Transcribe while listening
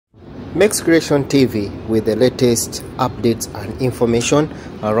Mexcreationtv with the latest updates and information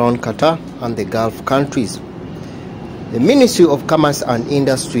around Qatar and the Gulf countries. The Ministry of Commerce and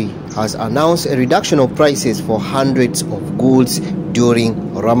Industry has announced a reduction of prices for hundreds of goods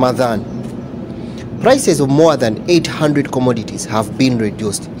during Ramadan. Prices of more than 800 commodities have been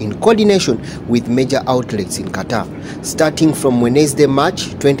reduced in coordination with major outlets in Qatar, starting from Wednesday, March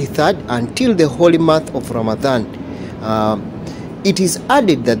 23rd until the holy month of Ramadan. It is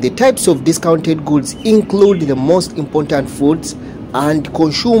added that the types of discounted goods include the most important foods and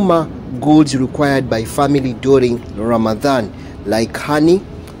consumer goods required by family during Ramadan, like honey,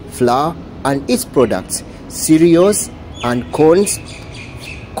 flour and its products, cereals and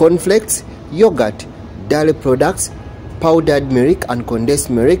cornflakes, yogurt, dairy products, powdered milk and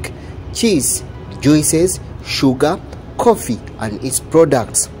condensed milk, cheese, juices, sugar, coffee and its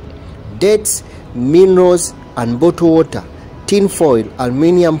products, dates, minerals and bottled water, tin foil,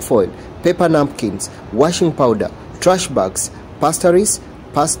 aluminium foil, paper napkins, washing powder, trash bags, pastries,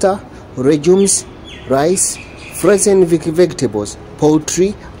 pasta, legumes, rice, frozen vegetables,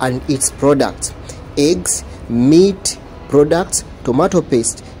 poultry and its products, eggs, meat products, tomato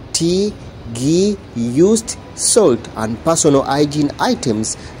paste, tea, ghee, used salt and personal hygiene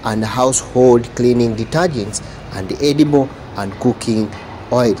items, and household cleaning detergents and edible and cooking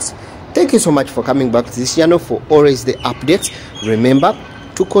oils. Thank you so much for coming back to this channel for always the updates. Remember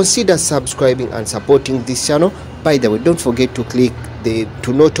to consider subscribing and supporting this channel. By the way, don't forget to click the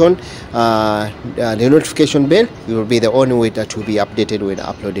notification bell. It will be the only way that will be updated when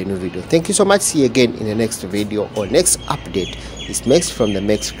I upload a new video. Thank you so much. See you again in the next video or next update. It's Mex from the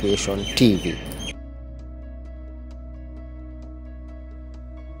Mex Creation TV.